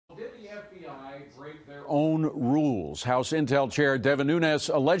FBI break their own rules? House Intel Chair Devin Nunes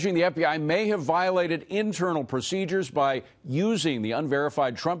alleging the FBI may have violated internal procedures by using the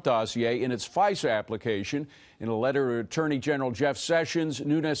unverified Trump dossier in its FISA application. In a letter to Attorney General Jeff Sessions,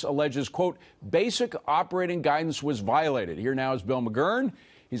 Nunes alleges, quote, basic operating guidance was violated. Here now is Bill McGurn.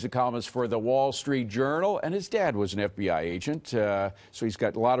 He's a columnist for the Wall Street Journal, and his dad was an FBI agent, so he's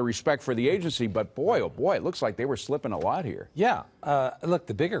got a lot of respect for the agency. But boy, oh boy, it looks like they were slipping a lot here. Yeah. Look,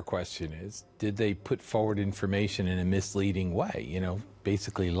 the bigger question is, did they put forward information in a misleading way? You know,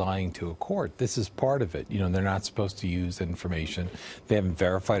 basically lying to a court. This is part of it. You know, they're not supposed to use information. They haven't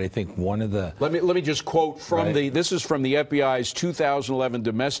verified. I think one of the... Let me just quote from this is from the FBI's 2011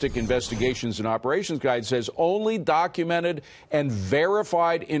 Domestic Investigations and Operations Guide. It says, only documented and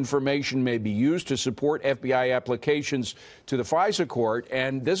verified information may be used to support FBI applications to the FISA court.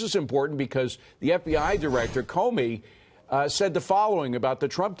 And this is important because the FBI director, Comey, said the following about the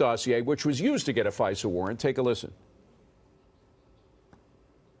Trump dossier, which was used to get a FISA warrant. Take a listen.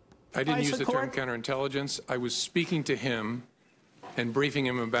 I didn't use the term counterintelligence. I was speaking to him and briefing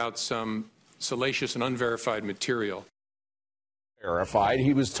him about some salacious and unverified material. Verified.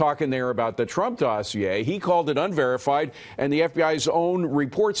 He was talking there about the Trump dossier. He called it unverified, and the FBI's own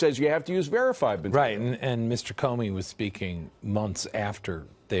report says you have to use verified material. Right, and Mr. Comey was speaking months after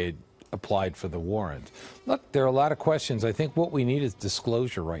they applied for the warrant. Look, there are a lot of questions. I think what we need is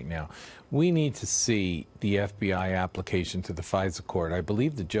disclosure right now. We need to see the FBI application to the FISA court. I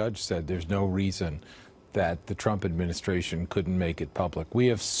believe the judge said there's no reason that the Trump administration couldn't make it public. We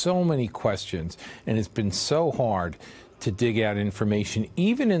have so many questions, and it's been so hard to dig out information,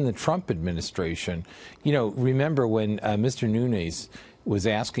 even in the Trump administration. You know, remember when Mr. Nunes was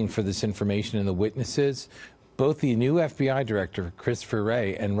asking for this information and the witnesses? Both the new FBI director, Christopher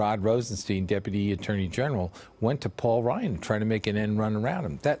Wray, and Rod Rosenstein, Deputy Attorney General, went to Paul Ryan to try to make an end run around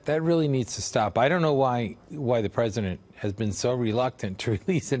him. That really needs to stop. I don't know why the president has been so reluctant to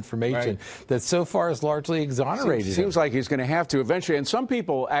release information that so far is largely exonerated. Seems like he's going to have to eventually. And some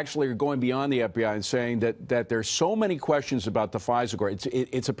people actually are going beyond the FBI and saying that there's so many questions about the FISA court.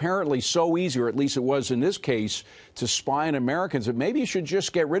 It's apparently so easy, or at least it was in this case, to spy on Americans that maybe you should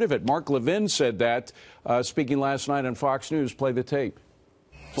just get rid of it. Mark Levin said that, speaking last night on Fox News. Play the tape.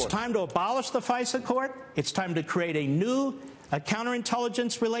 It's time to abolish the FISA court. It's time to create a new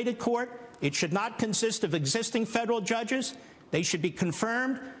counterintelligence-related court. It should not consist of existing federal judges. They should be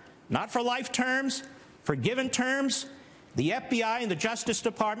confirmed, not for life terms, for given terms. The FBI and the Justice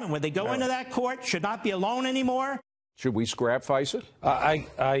Department, when they go into that court, should not be alone anymore. Should we scrap FISA?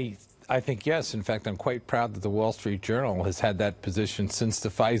 I think yes. In fact, I'm quite proud that the Wall Street Journal has had that position since the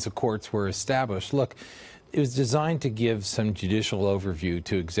FISA courts were established. Look, it was designed to give some judicial overview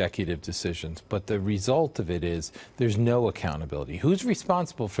to executive decisions, but the result of it is there's no accountability. Who's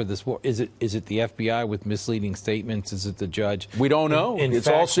responsible for this war? Is it the FBI with misleading statements? Is it the judge? We don't know. It's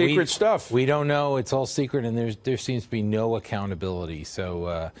all secret stuff. We don't know. It's all secret, and there seems to be no accountability.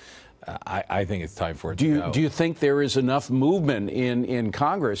 So I think it's time for it to go. Do you think there is enough movement in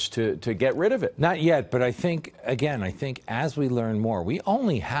Congress to get rid of it? Not yet, but I think, again, as we learn more, we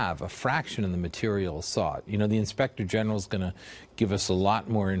only have a fraction of the material sought. You know, the Inspector General is going to give us a lot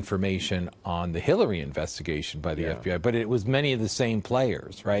more information on the Hillary investigation by the FBI, but it was many of the same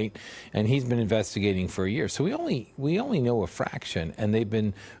players, right? And he's been investigating for a year. So we only know a fraction, and they've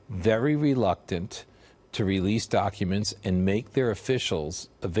been very reluctant to release documents and make their officials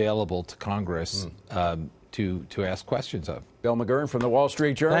available to Congress to ask questions of. Bill McGurn from the Wall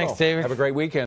Street Journal. Thanks, David. Have a great weekend.